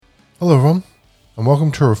Hello everyone, and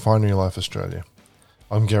welcome to Refinery Life Australia.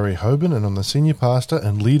 I'm Gary Hoban, and I'm the Senior Pastor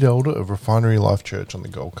and Lead Elder of Refinery Life Church on the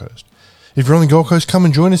Gold Coast. If you're on the Gold Coast, come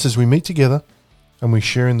and join us as we meet together and we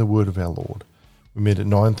share in the Word of our Lord. We meet at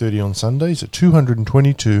 9:30 on Sundays at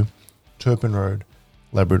 222 Turpin Road,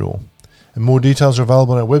 Labrador. And more details are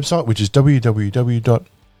available on our website, which is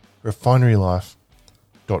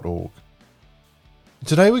www.refinerylife.org.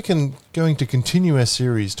 Today we're going to continue our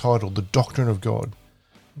series titled The Doctrine of God.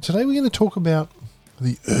 Today we're going to talk about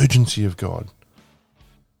the urgency of God.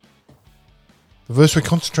 The verse we're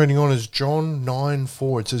concentrating on is John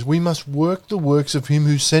 9:4. It says, "We must work the works of him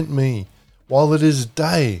who sent me while it is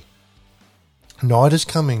day. Night is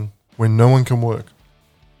coming when no one can work."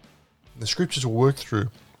 The scriptures will work through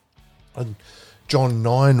John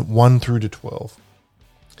 9:1 through to 12.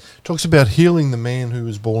 It talks about healing the man who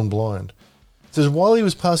was born blind. It says, while he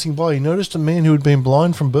was passing by, he noticed a man who had been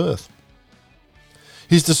blind from birth.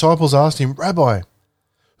 His disciples asked him, "Rabbi,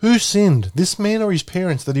 who sinned, this man or his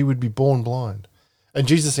parents, that he would be born blind?" And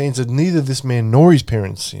Jesus answered, "Neither this man nor his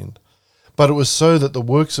parents sinned, but it was so that the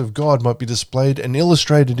works of God might be displayed and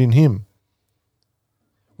illustrated in him.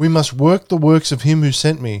 We must work the works of him who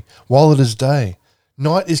sent me while it is day.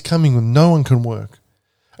 Night is coming when no one can work.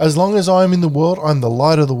 As long as I am in the world, I am the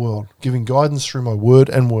light of the world, giving guidance through my word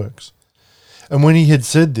and works." And when he had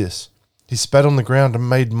said this, he spat on the ground and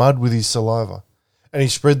made mud with his saliva. And he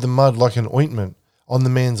spread the mud like an ointment on the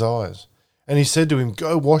man's eyes. And he said to him,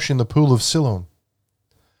 "Go wash in the pool of Siloam,"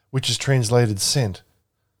 which is translated sent.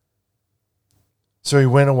 So he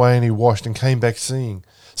went away and he washed and came back seeing.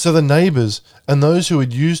 So the neighbours and those who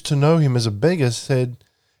had used to know him as a beggar said,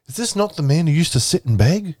 "Is this not the man who used to sit and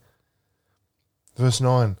beg?" Verse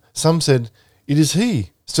 9, some said, "It is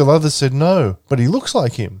he." Still others said, "No, but he looks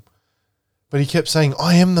like him." But he kept saying,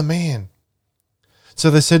 "I am the man." So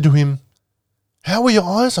they said to him, "How were your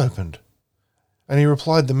eyes opened?" And he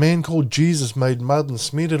replied, "The man called Jesus made mud and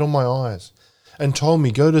smeared it on my eyes and told me,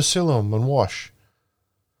 'Go to Siloam and wash.'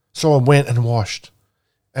 So I went and washed,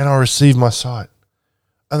 and I received my sight."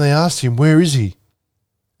 And they asked him, "Where is he?"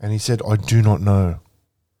 And he said, "I do not know."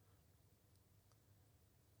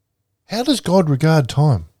 How does God regard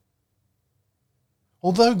time?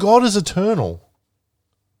 Although God is eternal,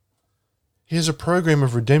 he has a program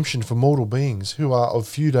of redemption for mortal beings who are of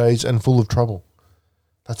few days and full of trouble.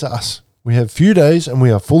 That's us. We have few days and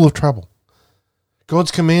we are full of trouble.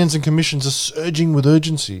 God's commands and commissions are surging with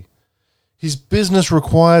urgency. His business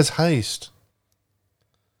requires haste.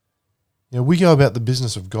 We go about the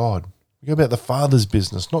business of God. We go about the Father's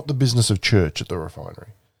business, not the business of church at the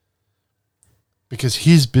refinery. Because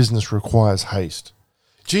his business requires haste.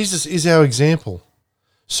 Jesus is our example.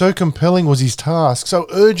 So compelling was his task, so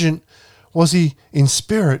urgent was he in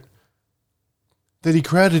spirit, that he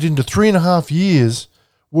crowded into 3.5 years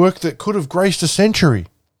work that could have graced a century.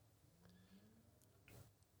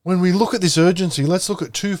 When we look at this urgency, let's look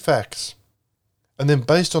at two facts. And then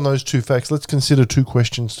based on those two facts, let's consider two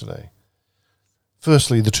questions today.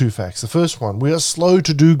 Firstly, the two facts. The first one, we are slow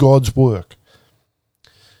to do God's work.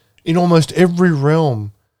 In almost every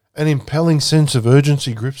realm, an impelling sense of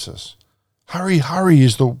urgency grips us. Hurry, hurry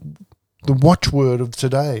is the watchword of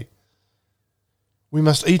today. We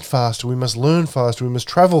must eat faster, we must learn faster, we must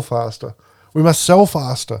travel faster, we must sell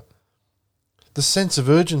faster. The sense of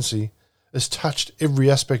urgency has touched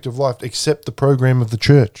every aspect of life except the program of the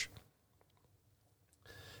church.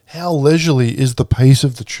 How leisurely is the pace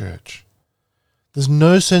of the church? There's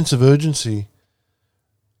no sense of urgency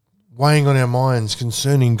weighing on our minds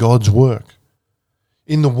concerning God's work.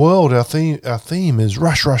 In the world, our theme is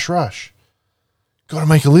rush, rush, rush. Got to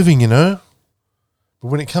make a living, But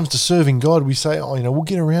when it comes to serving God, we say, we'll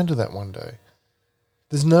get around to that one day.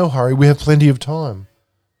 There's no hurry. We have plenty of time.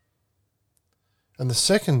 And the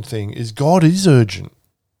second thing is God is urgent.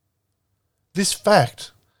 This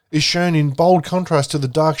fact is shown in bold contrast to the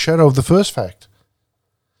dark shadow of the first fact.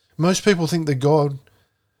 Most people think that God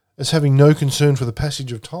is having no concern for the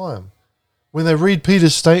passage of time. When they read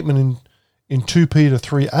Peter's statement in 2 Peter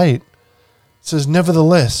 3:8, it says,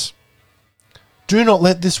 "Nevertheless, do not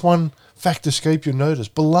let this one fact escape your notice,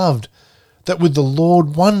 beloved, that with the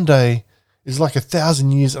Lord 1 day is like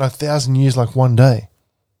 1,000 years, and 1,000 years like 1 day."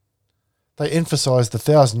 They emphasize the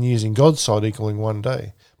 1,000 years in God's side equaling 1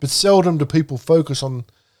 day, but seldom do people focus on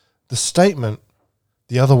the statement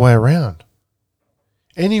the other way around.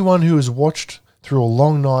 Anyone who has watched through a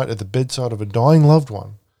long night at the bedside of a dying loved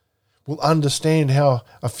one will understand how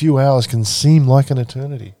a few hours can seem like an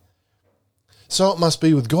eternity. So it must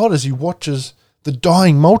be with God as he watches the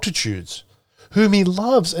dying multitudes, whom he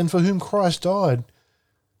loves and for whom Christ died,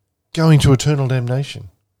 going to eternal damnation.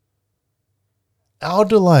 our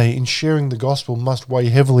delay in sharing the gospel must weigh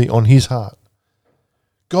heavily on his heart.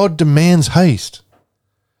 God demands haste.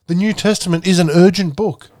 The New Testament is an urgent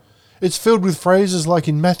book. It's filled with phrases like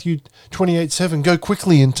in Matthew 28:7, go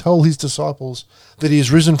quickly and tell his disciples that he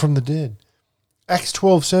is risen from the dead. Acts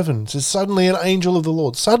 12:7 says, suddenly an angel of the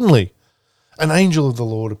Lord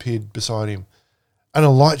appeared beside him, and a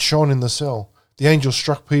light shone in the cell. The angel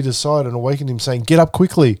struck Peter's side and awakened him, saying, get up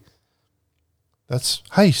quickly. That's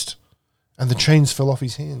haste. And the chains fell off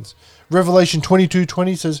his hands. Revelation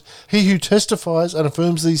 22:20 says, he who testifies and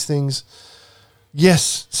affirms these things,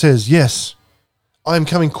 says, yes, I am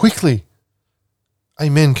coming quickly.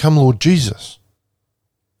 Amen, come Lord Jesus.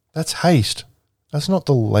 That's haste. That's not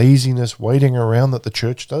the laziness waiting around that the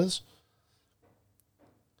church does.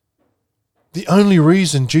 The only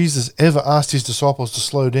reason Jesus ever asked his disciples to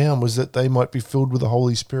slow down was that they might be filled with the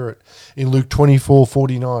Holy Spirit in Luke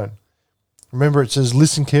 24:49. Remember, it says,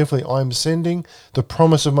 listen carefully, I am sending the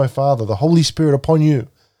promise of my Father, the Holy Spirit, upon you.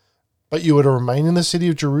 But you are to remain in the city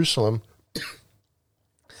of Jerusalem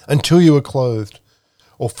until you are clothed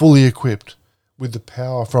or fully equipped with the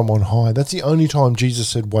power from on high. That's the only time Jesus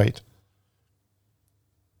said wait.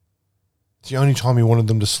 It's the only time he wanted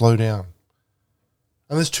them to slow down.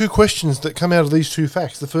 And there's two questions that come out of these two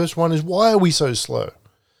facts. The first one is, why are we so slow?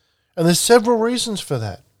 And there's several reasons for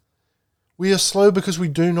that. We are slow because we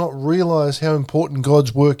do not realize how important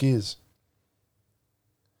God's work is.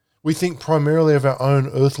 We think primarily of our own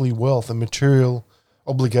earthly wealth and material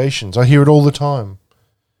obligations. I hear it all the time.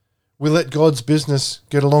 We let God's business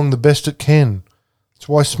get along the best it can. That's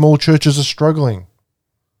why small churches are struggling.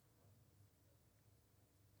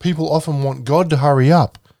 People often want God to hurry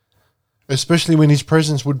up, especially when his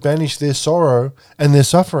presence would banish their sorrow and their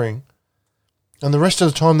suffering. And the rest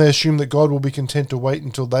of the time they assume that God will be content to wait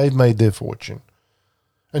until they've made their fortune,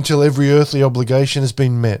 until every earthly obligation has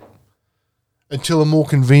been met, until a more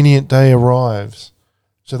convenient day arrives.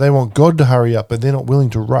 So they want God to hurry up, but they're not willing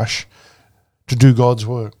to rush to do God's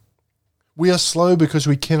work. We are slow because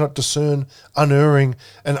we cannot discern unerring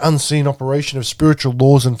and unseen operation of spiritual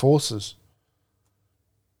laws and forces.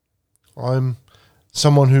 I'm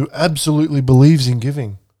someone who absolutely believes in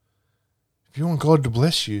giving. If you want God to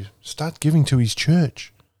bless you, start giving to his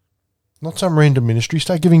church. Not some random ministry,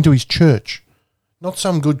 start giving to his church. Not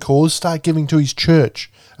some good cause, start giving to his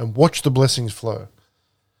church and watch the blessings flow.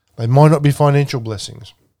 They might not be financial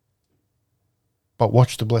blessings, but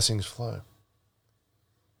watch the blessings flow.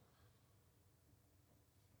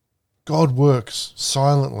 God works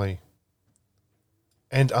silently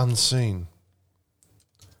and unseen,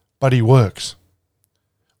 but he works.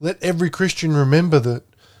 Let every Christian remember that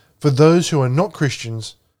for those who are not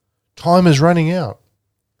Christians, time is running out.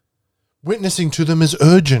 Witnessing to them is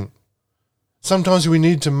urgent. Sometimes we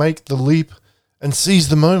need to make the leap and seize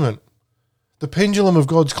the moment. The pendulum of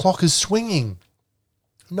God's clock is swinging.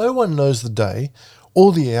 No one knows the day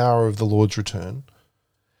or the hour of the Lord's return.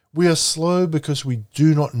 We are slow because we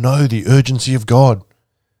do not know the urgency of God.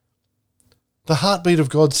 The heartbeat of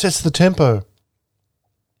God sets the tempo.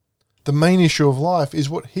 The main issue of life is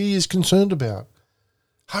what he is concerned about.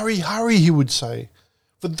 Hurry, hurry, he would say,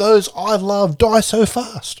 for those I love die so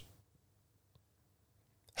fast.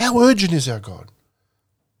 How urgent is our God?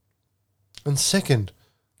 And the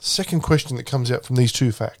second question that comes out from these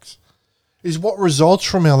two facts is what results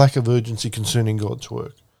from our lack of urgency concerning God's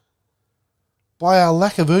work. By our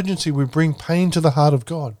lack of urgency, we bring pain to the heart of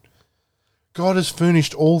God. God has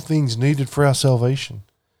furnished all things needed for our salvation.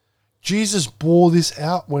 Jesus bore this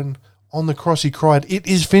out when on the cross he cried, "It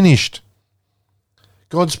is finished."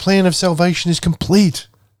 God's plan of salvation is complete.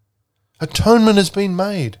 Atonement has been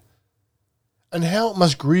made. And how it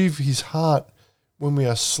must grieve his heart when we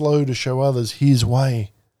are slow to show others his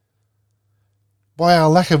way. By our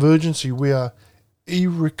lack of urgency, we are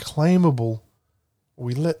irreclaimable.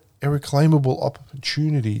 We let irreclaimable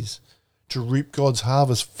opportunities to reap God's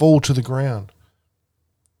harvest fall to the ground.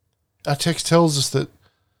 Our text tells us that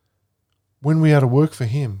when we are to work for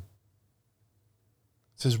him,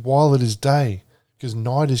 it says, while it is day, because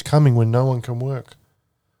night is coming when no one can work.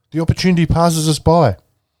 The opportunity passes us by.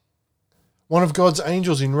 One of God's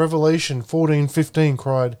angels in Revelation 14:15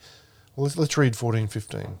 cried, let's read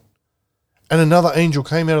 14:15. And another angel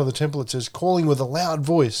came out of the temple, it says, calling with a loud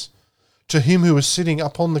voice to him who was sitting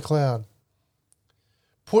upon the cloud,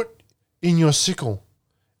 "Put in your sickle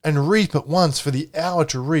and reap at once, for the hour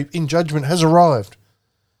to reap in judgment has arrived,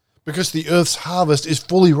 because the earth's harvest is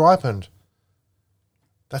fully ripened."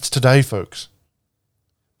 That's today, folks.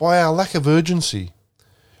 By our lack of urgency,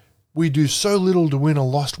 we do so little to win a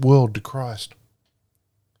lost world to Christ.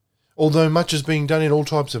 Although much is being done in all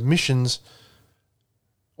types of missions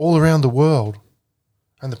all around the world,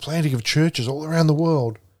 and the planting of churches all around the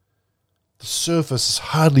world, the surface has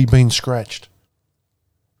hardly been scratched.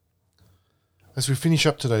 As we finish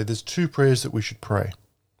up today, there's 2 prayers that we should pray.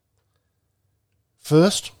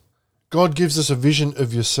 First, God gives us a vision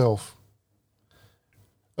of yourself,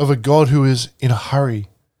 of a God who is in a hurry.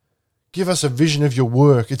 Give us a vision of your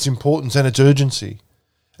work, its importance and its urgency.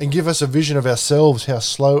 And give us a vision of ourselves, how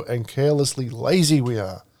slow and carelessly lazy we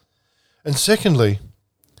are. And secondly,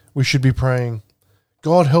 we should be praying,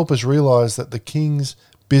 God, help us realize that the King's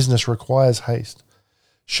business requires haste.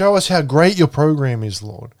 Show us how great your program is,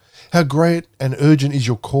 Lord. How great and urgent is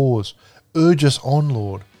your cause. Urge us on,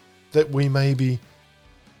 Lord, that we may be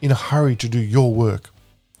in a hurry to do your work.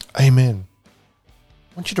 Amen.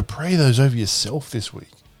 I want you to pray those over yourself this week.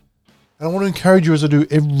 And I want to encourage you, as I do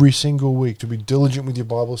every single week, to be diligent with your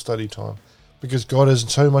Bible study time, because God has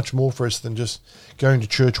so much more for us than just going to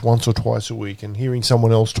church once or twice a week and hearing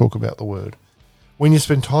someone else talk about the Word. When you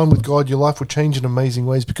spend time with God, your life will change in amazing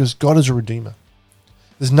ways, because God is a Redeemer.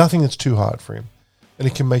 There's nothing that's too hard for him, and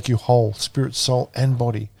he can make you whole, spirit, soul, and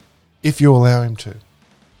body, if you allow him to.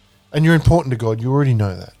 And you're important to God, you already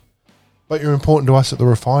know that. But you're important to us at the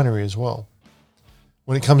Refinery as well.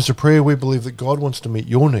 When it comes to prayer, we believe that God wants to meet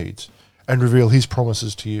your needs and reveal his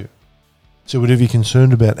promises to you. So whatever you're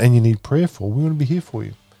concerned about and you need prayer for, we want to be here for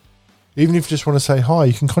you. Even if you just want to say hi,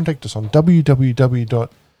 you can contact us on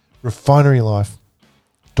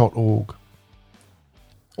www.refinerylife.org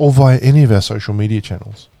or via any of our social media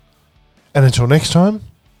channels. And until next time,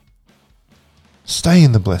 stay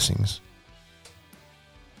in the blessings